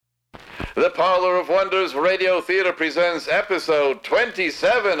The Parlor of Wonders Radio Theater presents episode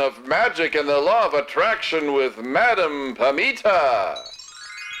 27 of Magic and the Law of Attraction with Madame Pamita.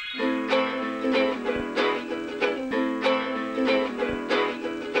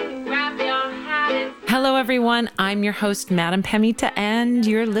 Hello, everyone. I'm your host, Madame Pamita, and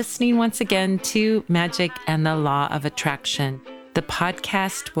you're listening once again to Magic and the Law of Attraction, the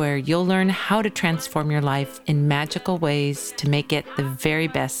podcast where you'll learn how to transform your life in magical ways to make it the very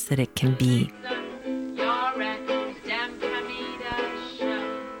best that it can be.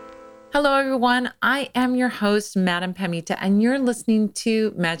 Hello, everyone. I am your host, Madame Pamita, and you're listening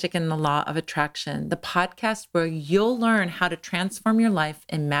to Magic and the Law of Attraction, the podcast where you'll learn how to transform your life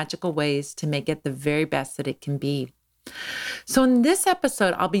in magical ways to make it the very best that it can be. So in this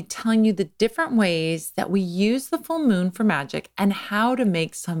episode, I'll be telling you the different ways that we use the full moon for magic and how to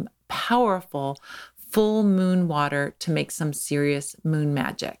make some powerful full moon water to make some serious moon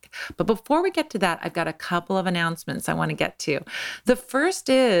magic. But before we get to that, I've got a couple of announcements I want to get to. The first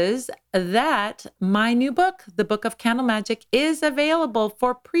is that my new book, The Book of Candle Magic, is available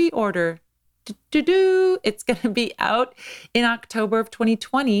for pre-order. It's going to be out in October of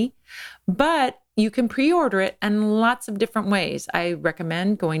 2020, but you can pre-order it in lots of different ways. I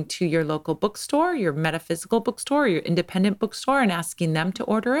recommend going to your local bookstore, your metaphysical bookstore, your independent bookstore, and asking them to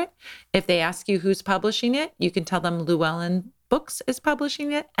order it. If they ask you who's publishing it, you can tell them Llewellyn Books is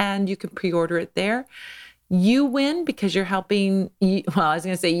publishing it, and you can pre-order it there. You win because you're helping, you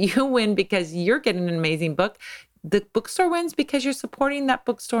win because you're getting an amazing book. The bookstore wins because you're supporting that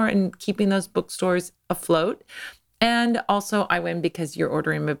bookstore and keeping those bookstores afloat. And also I win because you're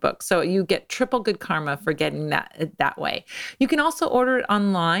ordering my book. So you get triple good karma for getting that way. You can also order it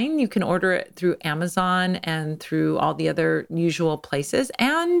online. You can order it through Amazon and through all the other usual places.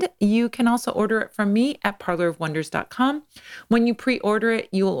 And you can also order it from me at parlorofwonders.com. When you pre-order it,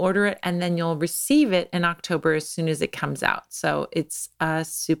 you will order it and then you'll receive it in October as soon as it comes out. So it's a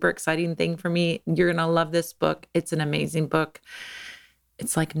super exciting thing for me. You're going to love this book. It's an amazing book.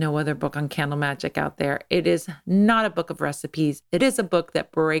 It's like no other book on candle magic out there. It is not a book of recipes. It is a book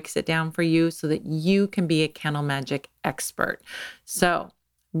that breaks it down for you so that you can be a candle magic expert. So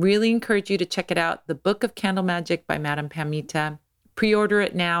really encourage you to check it out. The Book of Candle Magic by Madame Pamita. Pre-order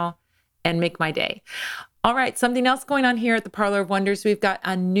it now and make my day. All right, something else going on here at the Parlor of Wonders. We've got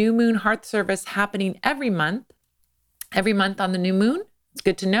a new moon hearth service happening every month on the new moon. It's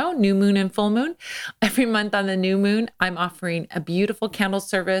good to know, new moon and full moon. Every month on the new moon, I'm offering a beautiful candle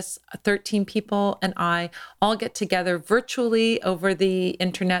service. 13 people and I all get together virtually over the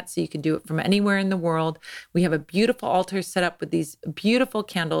internet, so you can do it from anywhere in the world. We have a beautiful altar set up with these beautiful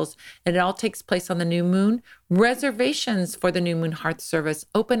candles, and it all takes place on the new moon. Reservations for the new moon hearth service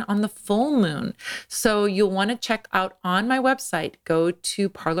open on the full moon. So you'll want to check out on my website, go to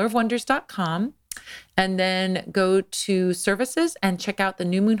parlorofwonders.com. and then go to services and check out the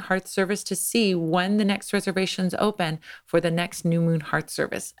new moon hearth service to see when the next reservations open for the next new moon hearth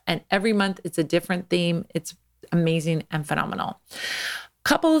service. And every month it's a different theme. It's amazing and phenomenal.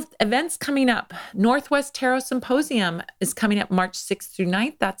 Couple of events coming up. Northwest Tarot Symposium is coming up March 6th through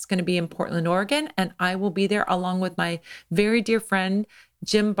 9th. That's going to be in Portland, Oregon. And I will be there along with my very dear friend,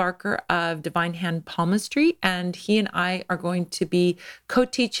 Jim Barker of Divine Hand Palmistry. And he and I are going to be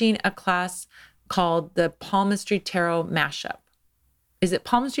co-teaching a class called the Palmistry Tarot Mashup. Is it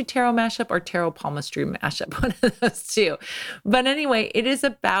Palmistry Tarot Mashup or Tarot Palmistry Mashup? One of those two. But anyway, it is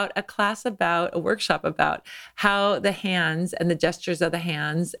about a workshop about how the hands and the gestures of the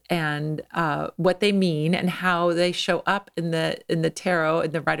hands and what they mean and how they show up in the tarot,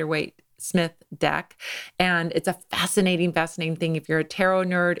 in the Rider-Waite-Smith deck. And it's a fascinating thing. If you're a tarot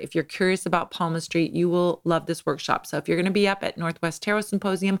nerd, if you're curious about palmistry, you will love this workshop. So if you're going to be up at Northwest Tarot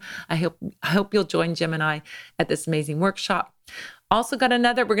Symposium, I hope you'll join Jim and I at this amazing workshop. Also got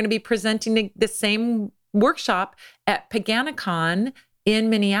we're going to be presenting the same workshop at Paganicon in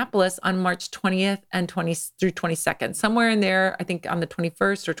Minneapolis on March 20th and 20 through 22nd. Somewhere in there, I think on the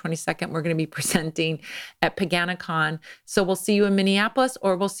 21st or 22nd, we're going to be presenting at Paganicon. So we'll see you in Minneapolis,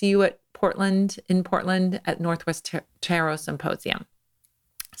 or we'll see you at Portland at Northwest Tarot Symposium.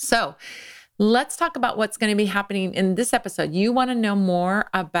 So let's talk about what's going to be happening in this episode. You want to know more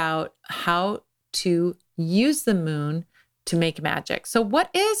about how to use the moon to make magic. So what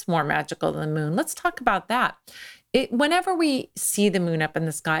is more magical than the moon? Let's talk about that. Whenever we see the moon up in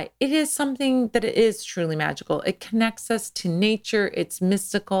the sky, it is something that is truly magical. It connects us to nature. It's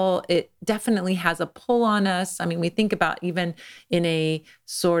mystical. It definitely has a pull on us. I mean, we think about even in a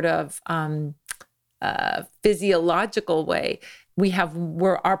sort of physiological way,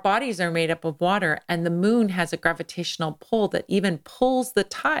 where our bodies are made up of water, and the moon has a gravitational pull that even pulls the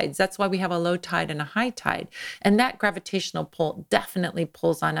tides. That's why we have a low tide and a high tide. And that gravitational pull definitely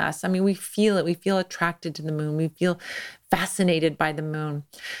pulls on us. I mean, we feel it. We feel attracted to the moon. We feel fascinated by the moon.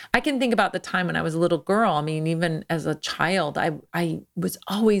 I can think about the time when I was a little girl. I mean, even as a child, I was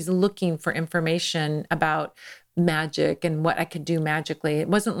always looking for information about magic and what I could do magically. It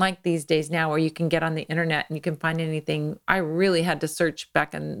wasn't like these days now where you can get on the internet and you can find anything. I really had to search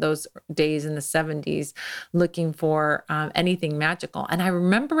back in those days in the 70s looking for anything magical. And I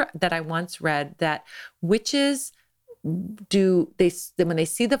remember that I once read that witches when they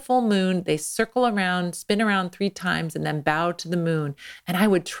see the full moon, they circle around, spin around 3 times, and then bow to the moon. And I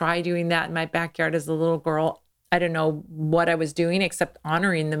would try doing that in my backyard as a little girl. I don't know what I was doing except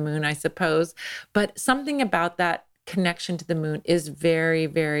honoring the moon, I suppose. But something about that connection to the moon is very,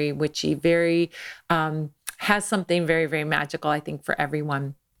 very witchy, has something very, very magical, I think, for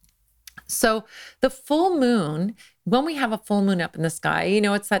everyone. So the full moon, when we have a full moon up in the sky,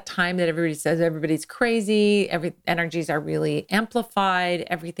 it's that time that everybody says everybody's crazy, energies are really amplified,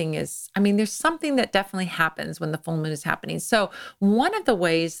 there's something that definitely happens when the full moon is happening. So one of the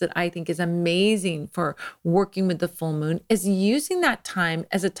ways that I think is amazing for working with the full moon is using that time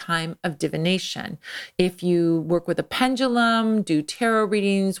as a time of divination. If you work with a pendulum, do tarot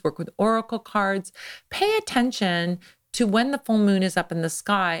readings, work with oracle cards, pay attention to when the full moon is up in the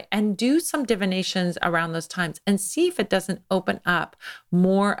sky and do some divinations around those times and see if it doesn't open up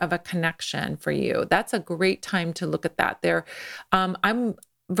more of a connection for you. That's a great time to look at that.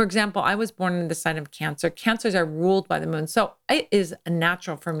 For example, I was born in the sign of Cancer. Cancers are ruled by the moon. So it is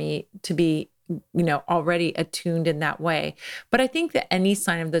natural for me to be already attuned in that way. But I think that any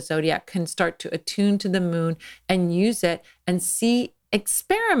sign of the zodiac can start to attune to the moon and use it and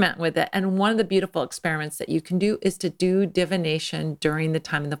experiment with it. And one of the beautiful experiments that you can do is to do divination during the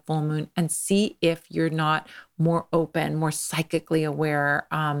time of the full moon and see if you're not more open, more psychically aware,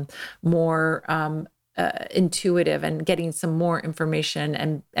 more intuitive, and getting some more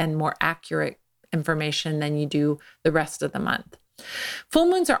information and more accurate information than you do the rest of the month. Full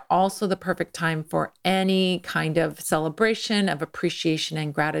moons are also the perfect time for any kind of celebration of appreciation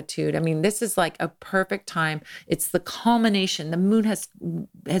and gratitude. I mean, this is like a perfect time. It's the culmination. The moon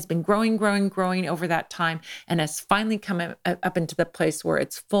has been growing over that time and has finally come up into the place where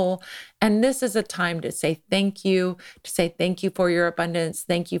it's full. And this is a time to say thank you for your abundance.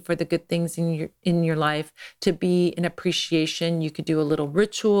 Thank you for the good things in your life, to be in appreciation. You could do a little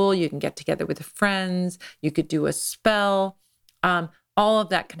ritual. You can get together with friends. You could do a spell. All of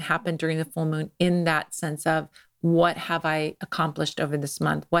that can happen during the full moon in that sense of, what have I accomplished over this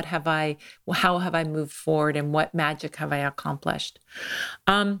month? How have I moved forward, and what magic have I accomplished?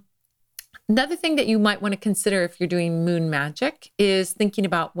 Another thing that you might want to consider if you're doing moon magic is thinking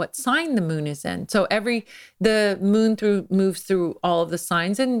about what sign the moon is in. So the moon moves through all of the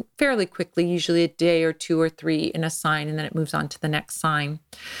signs and fairly quickly, usually a day or 2 or 3 in a sign, and then it moves on to the next sign.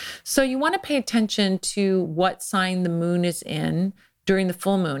 So you want to pay attention to what sign the moon is in during the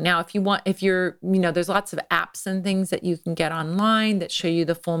full moon. Now, there's lots of apps and things that you can get online that show you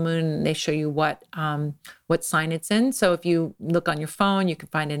the full moon, and they show you what sign it's in. So if you look on your phone, you can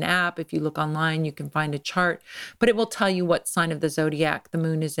find an app. If you look online, you can find a chart, but it will tell you what sign of the zodiac the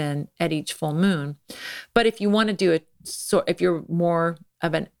moon is in at each full moon. But if you want to do it, so if you're more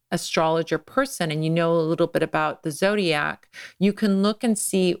of an astrologer person and you know a little bit about the zodiac, you can look and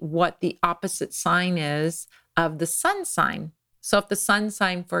see what the opposite sign is of the sun sign. So if the sun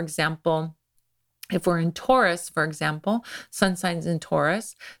sign, for example, if we're in Taurus, for example, sun sign's in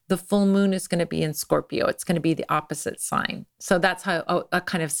Taurus, the full moon is going to be in Scorpio. It's going to be the opposite sign. So that's how a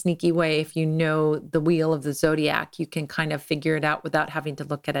kind of sneaky way, if you know the wheel of the zodiac, you can kind of figure it out without having to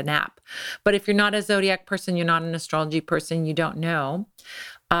look at an app. But if you're not a zodiac person, you're not an astrology person, you don't know,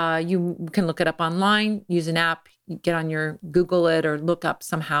 you can look it up online, use an app, get on your Google it or look up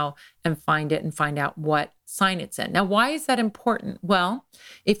somehow and find it and find out what sign it's in. Now, why is that important? Well,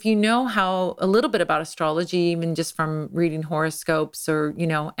 if you know a little bit about astrology, even just from reading horoscopes or,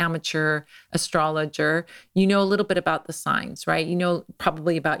 amateur astrologer, you know a little bit about the signs, right? You know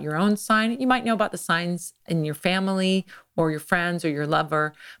probably about your own sign. You might know about the signs in your family or your friends or your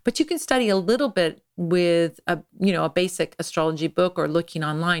lover, but you can study a little bit with a basic astrology book or looking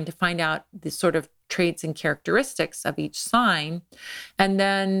online to find out the sort of traits and characteristics of each sign, and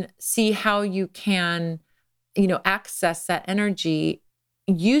then see how you can, access that energy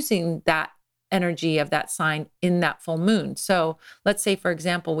using that energy of that sign in that full moon. So let's say, for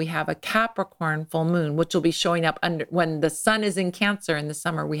example, we have a Capricorn full moon, which will be showing up under when the sun is in Cancer in the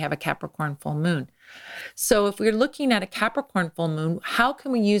summer, we have a Capricorn full moon. So if we're looking at a Capricorn full moon, how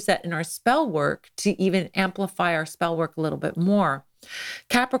can we use that in our spell work to even amplify our spell work a little bit more?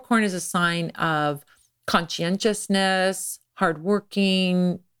 Capricorn is a sign of conscientiousness,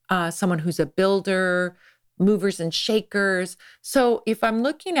 hardworking, someone who's a builder, movers and shakers. So if I'm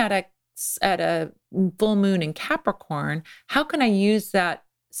looking at a full moon in Capricorn, how can I use that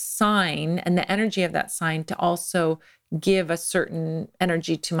sign and the energy of that sign to also give a certain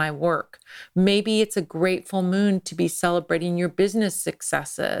energy to my work? Maybe it's a great full moon to be celebrating your business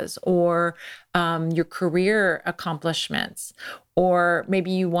successes or your career accomplishments. Or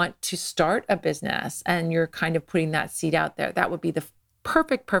maybe you want to start a business and you're kind of putting that seed out there. That would be the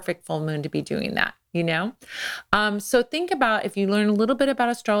perfect full moon to be doing that, you know? So think about, if you learn a little bit about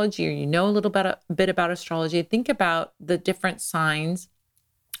astrology or you know a little bit about astrology, think about the different signs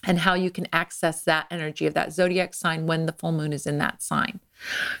and how you can access that energy of that zodiac sign when the full moon is in that sign.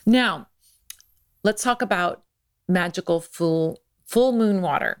 Now, let's talk about magical full moon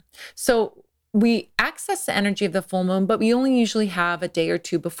water. So we access the energy of the full moon, but we only usually have a day or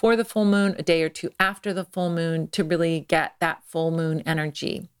two before the full moon, a day or two after the full moon to really get that full moon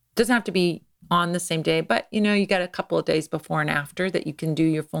energy. It doesn't have to be on the same day, but you got a couple of days before and after that you can do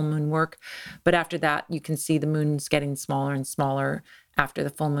your full moon work. But after that, you can see the moon's getting smaller and smaller after the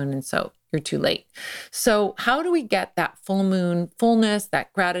full moon. And so you're too late. So how do we get that full moon fullness,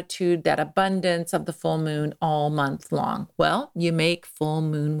 that gratitude, that abundance of the full moon all month long? Well, you make full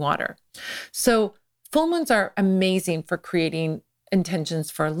moon water. So full moons are amazing for creating intentions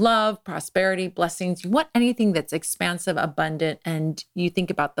for love, prosperity, blessings. You want anything that's expansive, abundant, and you think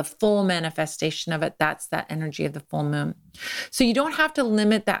about the full manifestation of it. That's that energy of the full moon. So you don't have to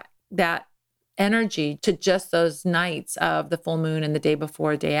limit that energy to just those nights of the full moon and the day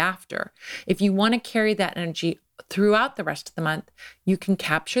before, day after. If you want to carry that energy throughout the rest of the month, you can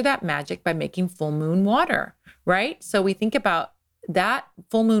capture that magic by making full moon water, right? So we think about that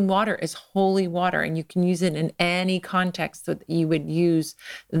full moon water is holy water, and you can use it in any context that you would use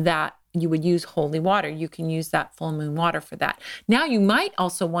that. You would use holy water. You can use that full moon water for that. Now, you might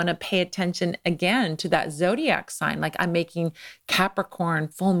also want to pay attention again to that zodiac sign. Like I'm making Capricorn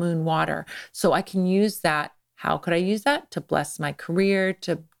full moon water. So I can use that. How could I use that? To bless my career,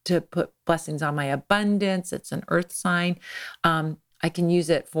 to put blessings on my abundance. It's an earth sign. I can use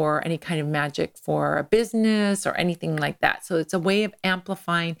it for any kind of magic for a business or anything like that. So it's a way of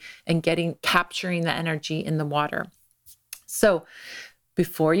amplifying and capturing the energy in the water. So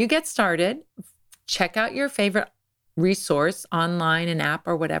before you get started, check out your favorite resource online, an app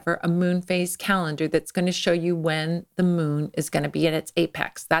or whatever, a moon phase calendar that's going to show you when the moon is going to be at its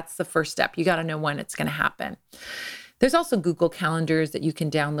apex. That's the first step. You got to know when it's going to happen. There's also Google calendars that you can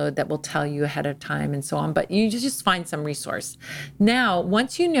download that will tell you ahead of time and so on, but you just find some resource. Now,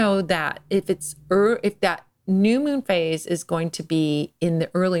 once you know that if that new moon phase is going to be in the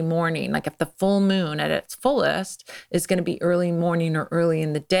early morning, like if the full moon at its fullest is going to be early morning or early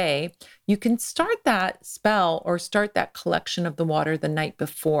in the day, you can start that spell or start that collection of the water the night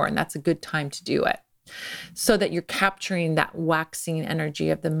before, and that's a good time to do it, so that you're capturing that waxing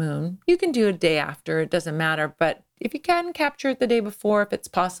energy of the moon. You can do it a day after, it doesn't matter, but if you can capture it the day before, if it's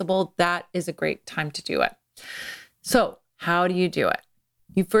possible, that is a great time to do it. So how do you do it?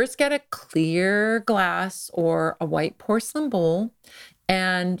 You first get a clear glass or a white porcelain bowl,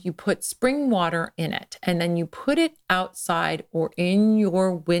 and you put spring water in it. And then you put it outside or in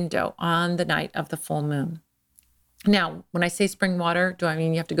your window on the night of the full moon. Now, when I say spring water, do I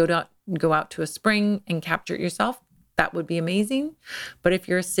mean you have to go out to a spring and capture it yourself? That would be amazing. But if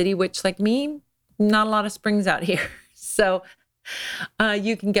you're a city witch like me, not a lot of springs out here. So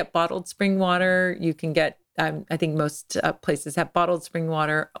you can get bottled spring water. You can get, I think most places have bottled spring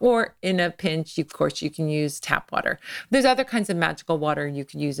water, or in a pinch, of course, you can use tap water. There's other kinds of magical water you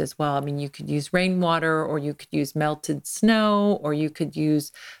could use as well. I mean, you could use rainwater, or you could use melted snow, or you could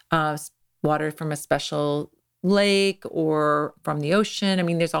use water from a special lake or from the ocean. I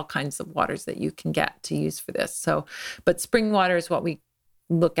mean, there's all kinds of waters that you can get to use for this. So, but spring water is what we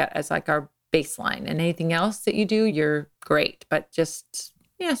look at as like our baseline, and anything else that you do, you're great, but just,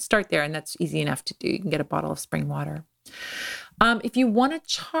 start there. And that's easy enough to do. You can get a bottle of spring water. If you want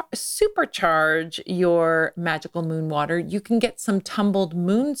to supercharge your magical moon water, you can get some tumbled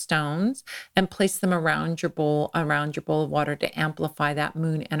moonstones and place them around your bowl of water to amplify that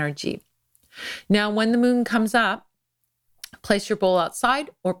moon energy. Now, when the moon comes up, place your bowl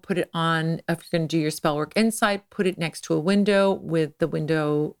outside or put it on, if you're going to do your spell work inside, put it next to a window with the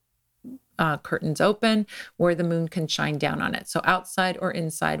window curtains open where the moon can shine down on it. So outside or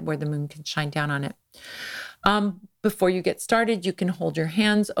inside where the moon can shine down on it. Before you get started, you can hold your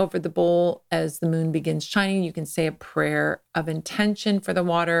hands over the bowl as the moon begins shining. You can say a prayer of intention for the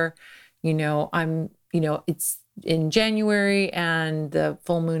water. It's in January and the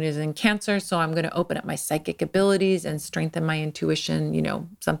full moon is in Cancer. So I'm going to open up my psychic abilities and strengthen my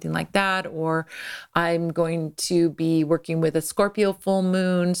intuition, something like that. Or I'm going to be working with a Scorpio full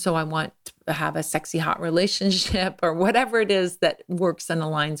moon. So I want to have a sexy, hot relationship or whatever it is that works and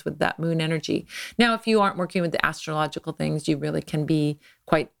aligns with that moon energy. Now, if you aren't working with the astrological things, you really can be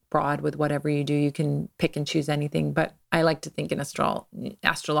quite broad with whatever you do. You can pick and choose anything, but I like to think in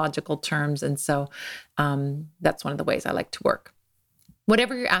astrological terms. And so that's one of the ways I like to work.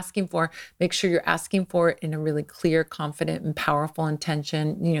 Whatever you're asking for, make sure you're asking for it in a really clear, confident, and powerful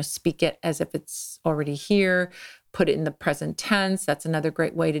intention. Speak it as if it's already here. Put it in the present tense. That's another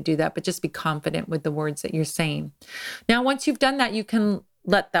great way to do that, but just be confident with the words that you're saying. Now, once you've done that, you can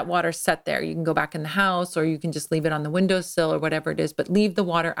let that water set there. You can go back in the house or you can just leave it on the windowsill or whatever it is, but leave the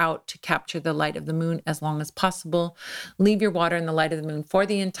water out to capture the light of the moon as long as possible. Leave your water in the light of the moon for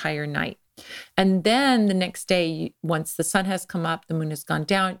the entire night. And then the next day, once the sun has come up, the moon has gone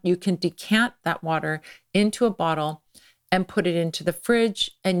down, you can decant that water into a bottle and put it into the fridge,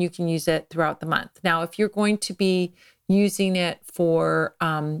 and you can use it throughout the month. Now, if you're going to be using it for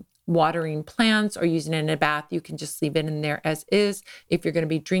watering plants or using it in a bath, you can just leave it in there as is. If you're going to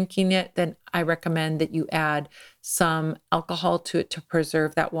be drinking it, then I recommend that you add some alcohol to it to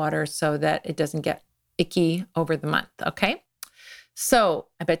preserve that water so that it doesn't get icky over the month, okay? So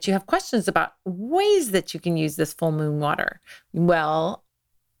I bet you have questions about ways that you can use this full moon water. Well,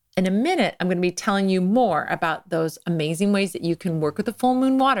 in a minute, I'm going to be telling you more about those amazing ways that you can work with the full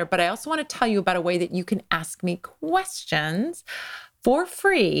moon water, but I also want to tell you about a way that you can ask me questions for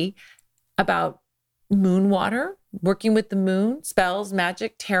free about moon water, working with the moon, spells,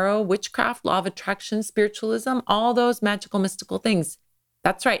 magic, tarot, witchcraft, law of attraction, spiritualism, all those magical, mystical things.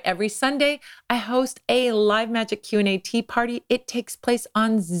 That's right. Every Sunday, I host a live magic Q&A tea party. It takes place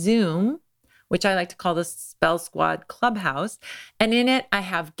on Zoom, which I like to call the Spell Squad Clubhouse. And in it, I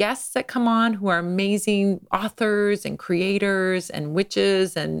have guests that come on who are amazing authors and creators and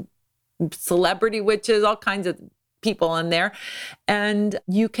witches and celebrity witches, all kinds of people in there. And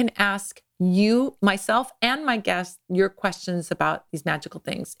you can ask myself and my guests, your questions about these magical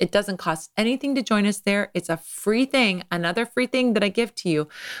things. It doesn't cost anything to join us there. It's a free thing, another free thing that I give to you,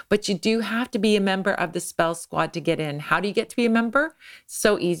 but you do have to be a member of the Spell Squad to get in. How do you get to be a member?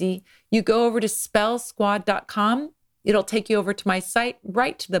 So easy. You go over to spellsquad.com. It'll take you over to my site,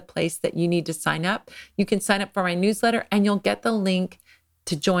 right to the place that you need to sign up. You can sign up for my newsletter and you'll get the link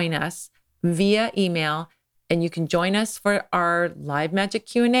to join us via email. And you can join us for our live magic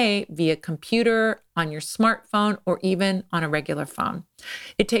Q&A via computer, on your smartphone, or even on a regular phone.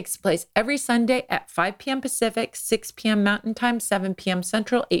 It takes place every Sunday at 5 p.m. Pacific, 6 p.m. Mountain Time, 7 p.m.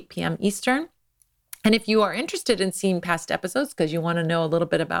 Central, 8 p.m. Eastern. And if you are interested in seeing past episodes, because you want to know a little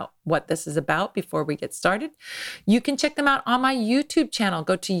bit about what this is about before we get started, you can check them out on my YouTube channel.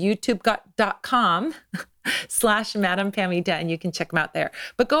 Go to youtube.com/Madam Pamita, and you can check them out there.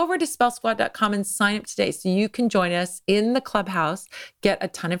 But go over to spellsquad.com and sign up today so you can join us in the clubhouse, get a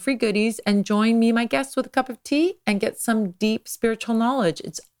ton of free goodies, and join me, my guests, with a cup of tea and get some deep spiritual knowledge.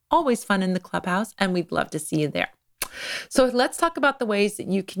 It's always fun in the clubhouse, and we'd love to see you there. So let's talk about the ways that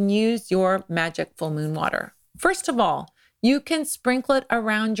you can use your magic full moon water. First of all, you can sprinkle it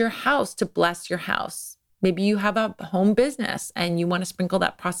around your house to bless your house. Maybe you have a home business and you want to sprinkle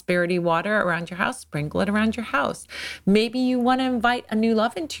that prosperity water around your house, sprinkle it around your house. Maybe you want to invite a new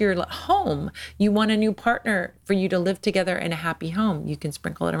love into your home. You want a new partner for you to live together in a happy home. You can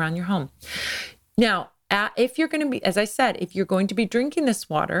sprinkle it around your home. Now, if you're going to be, as I said, if you're going to be drinking this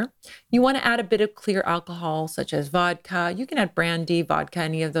water, you want to add a bit of clear alcohol, such as vodka. You can add brandy, vodka,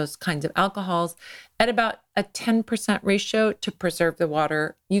 any of those kinds of alcohols at about a 10% ratio to preserve the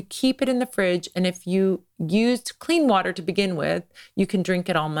water. You keep it in the fridge. And if you used clean water to begin with, you can drink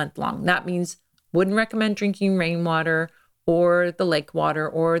it all month long. That means wouldn't recommend drinking rainwater or the lake water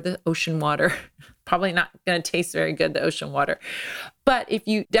or the ocean water. Probably not going to taste very good, the ocean water. But if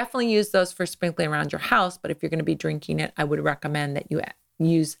you definitely use those for sprinkling around your house, but if you're going to be drinking it, I would recommend that you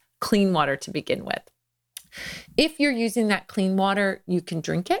use clean water to begin with. If you're using that clean water, you can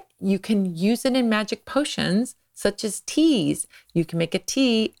drink it. You can use it in magic potions, such as teas. You can make a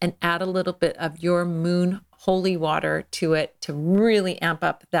tea and add a little bit of your moon holy water to it to really amp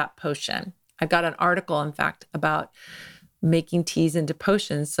up that potion. I got an article, in fact, about making teas into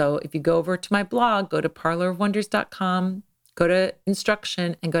potions. So if you go over to my blog, go to parlorofwonders.com, Go to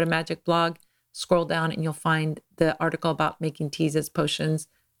instruction and go to Magic Blog, scroll down, and you'll find the article about making teas as potions.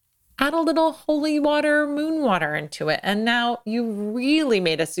 Add a little holy water, moon water into it, and now you really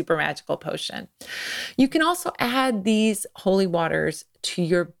made a super magical potion. You can also add these holy waters to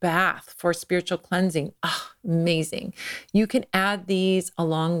your bath for spiritual cleansing. Oh, amazing. You can add these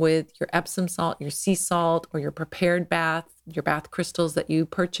along with your Epsom salt, your sea salt, or your prepared bath, your bath crystals that you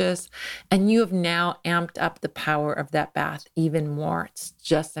purchase, and you have now amped up the power of that bath even more. It's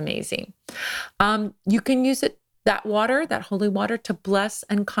just amazing. You can use that water, that holy water, to bless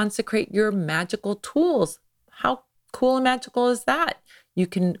and consecrate your magical tools. How cool and magical is that? You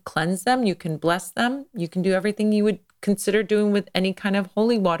can cleanse them, you can bless them, you can do everything you would consider doing with any kind of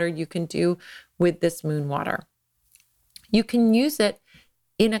holy water you can do with this moon water. You can use it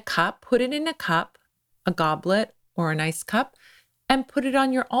in a cup, put it in a cup, a goblet or a nice cup, and put it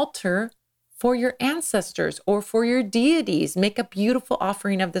on your altar for your ancestors or for your deities. Make a beautiful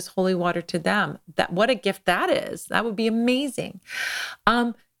offering of this holy water to them. What a gift that is. That would be amazing.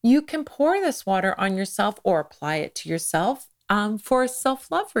 You can pour this water on yourself or apply it to yourself for a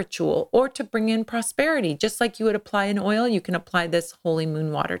self-love ritual or to bring in prosperity. Just like you would apply an oil, you can apply this holy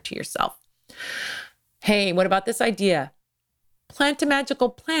moon water to yourself. Hey, what about this idea? Plant a magical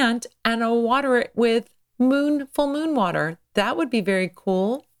plant and water it with full moon water. That would be very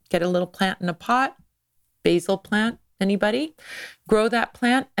cool. Get a little plant in a pot, basil plant, anybody? Grow that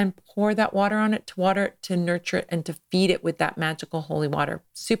plant and pour that water on it, to water it, to nurture it, and to feed it with that magical holy water.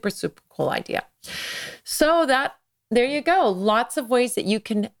 Super, super cool idea. So there you go. Lots of ways that you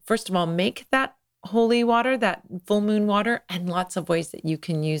can, first of all, make that holy water, that full moon water, and lots of ways that you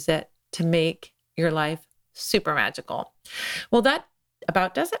can use it to make your life super magical. Well, that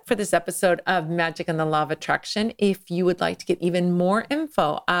about does it for this episode of Magic and the Law of Attraction. If you would like to get even more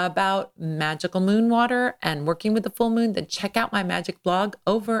info about magical moon water and working with the full moon, then check out my magic blog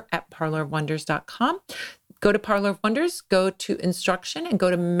over at parlorofwonders.com. Go to Parlor of Wonders, go to instruction, and go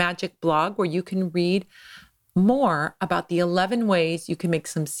to Magic Blog, where you can read more about the 11 ways you can make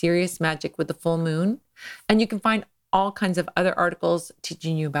some serious magic with the full moon. And you can find all kinds of other articles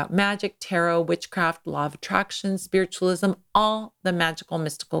teaching you about magic, tarot, witchcraft, law of attraction, spiritualism, all the magical,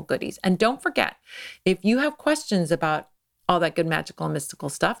 mystical goodies. And don't forget, if you have questions about all that good magical and mystical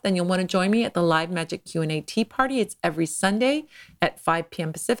stuff, then you'll want to join me at the live magic Q&A tea party. It's every Sunday at 5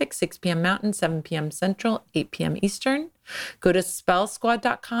 p.m. Pacific, 6 p.m. Mountain, 7 p.m. Central, 8 p.m. Eastern. Go to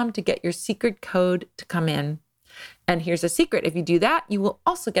spellsquad.com to get your secret code to come in. And here's a secret. If you do that, you will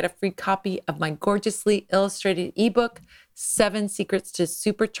also get a free copy of my gorgeously illustrated ebook, 7 Secrets to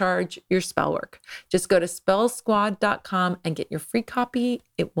Supercharge Your Spell Work. Just go to spellsquad.com and get your free copy.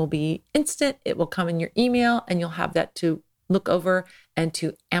 It will be instant. It will come in your email, and you'll have that to look over and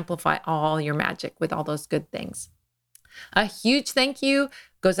to amplify all your magic with all those good things. A huge thank you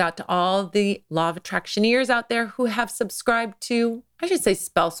goes out to all the Law of Attractioneers out there who have subscribed to, I should say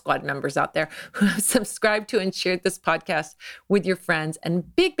Spell Squad members out there who have subscribed to and shared this podcast with your friends.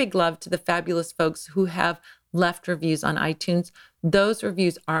 And big, big love to the fabulous folks who have left reviews on iTunes. Those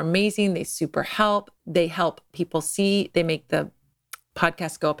reviews are amazing. They super help. They help people see. They make the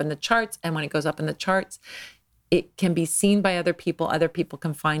podcast go up in the charts. And when it goes up in the charts, it can be seen by other people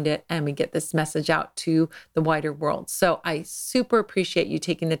can find it, and we get this message out to the wider world. So I super appreciate you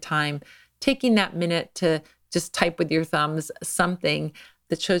taking the time, taking that minute to just type with your thumbs something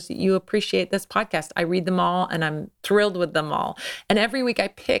that shows that you appreciate this podcast. I read them all, and I'm thrilled with them all. And every week I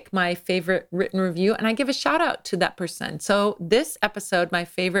pick my favorite written review, and I give a shout out to that person. So this episode, my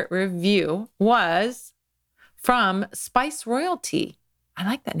favorite review was from Spice Royalty. I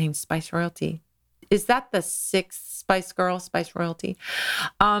like that name, Spice Royalty. Is that the 6th Spice Girl, Spice Royalty?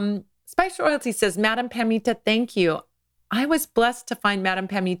 Spice Royalty says, Madam Pamita, thank you. I was blessed to find Madam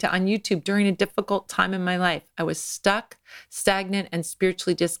Pamita on YouTube during a difficult time in my life. I was stuck, stagnant, and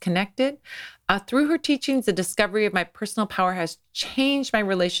spiritually disconnected. Through her teachings, the discovery of my personal power has changed my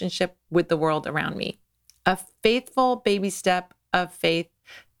relationship with the world around me. A faithful baby step of faith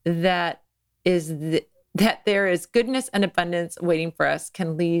that there is goodness and abundance waiting for us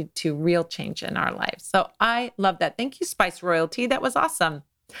can lead to real change in our lives. So I love that. Thank you, Spice Royalty. That was awesome.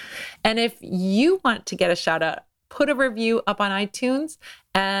 And if you want to get a shout out, put a review up on iTunes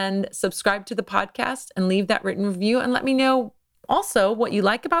and subscribe to the podcast and leave that written review, and let me know also what you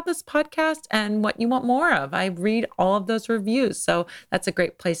like about this podcast and what you want more of. I read all of those reviews. So that's a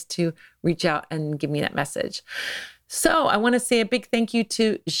great place to reach out and give me that message. So I want to say a big thank you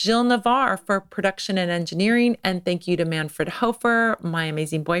to Gilles Navarre for production and engineering. And thank you to Manfred Hofer, my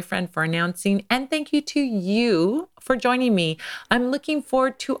amazing boyfriend, for announcing. And thank you to you for joining me. I'm looking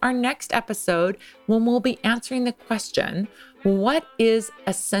forward to our next episode when we'll be answering the question, what is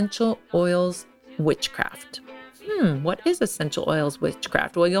essential oils witchcraft? What is essential oils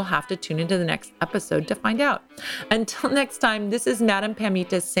witchcraft? Well, you'll have to tune into the next episode to find out. Until next time, this is Madame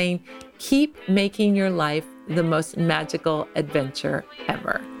Pamita saying, keep making your life the most magical adventure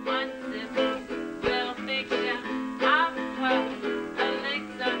ever.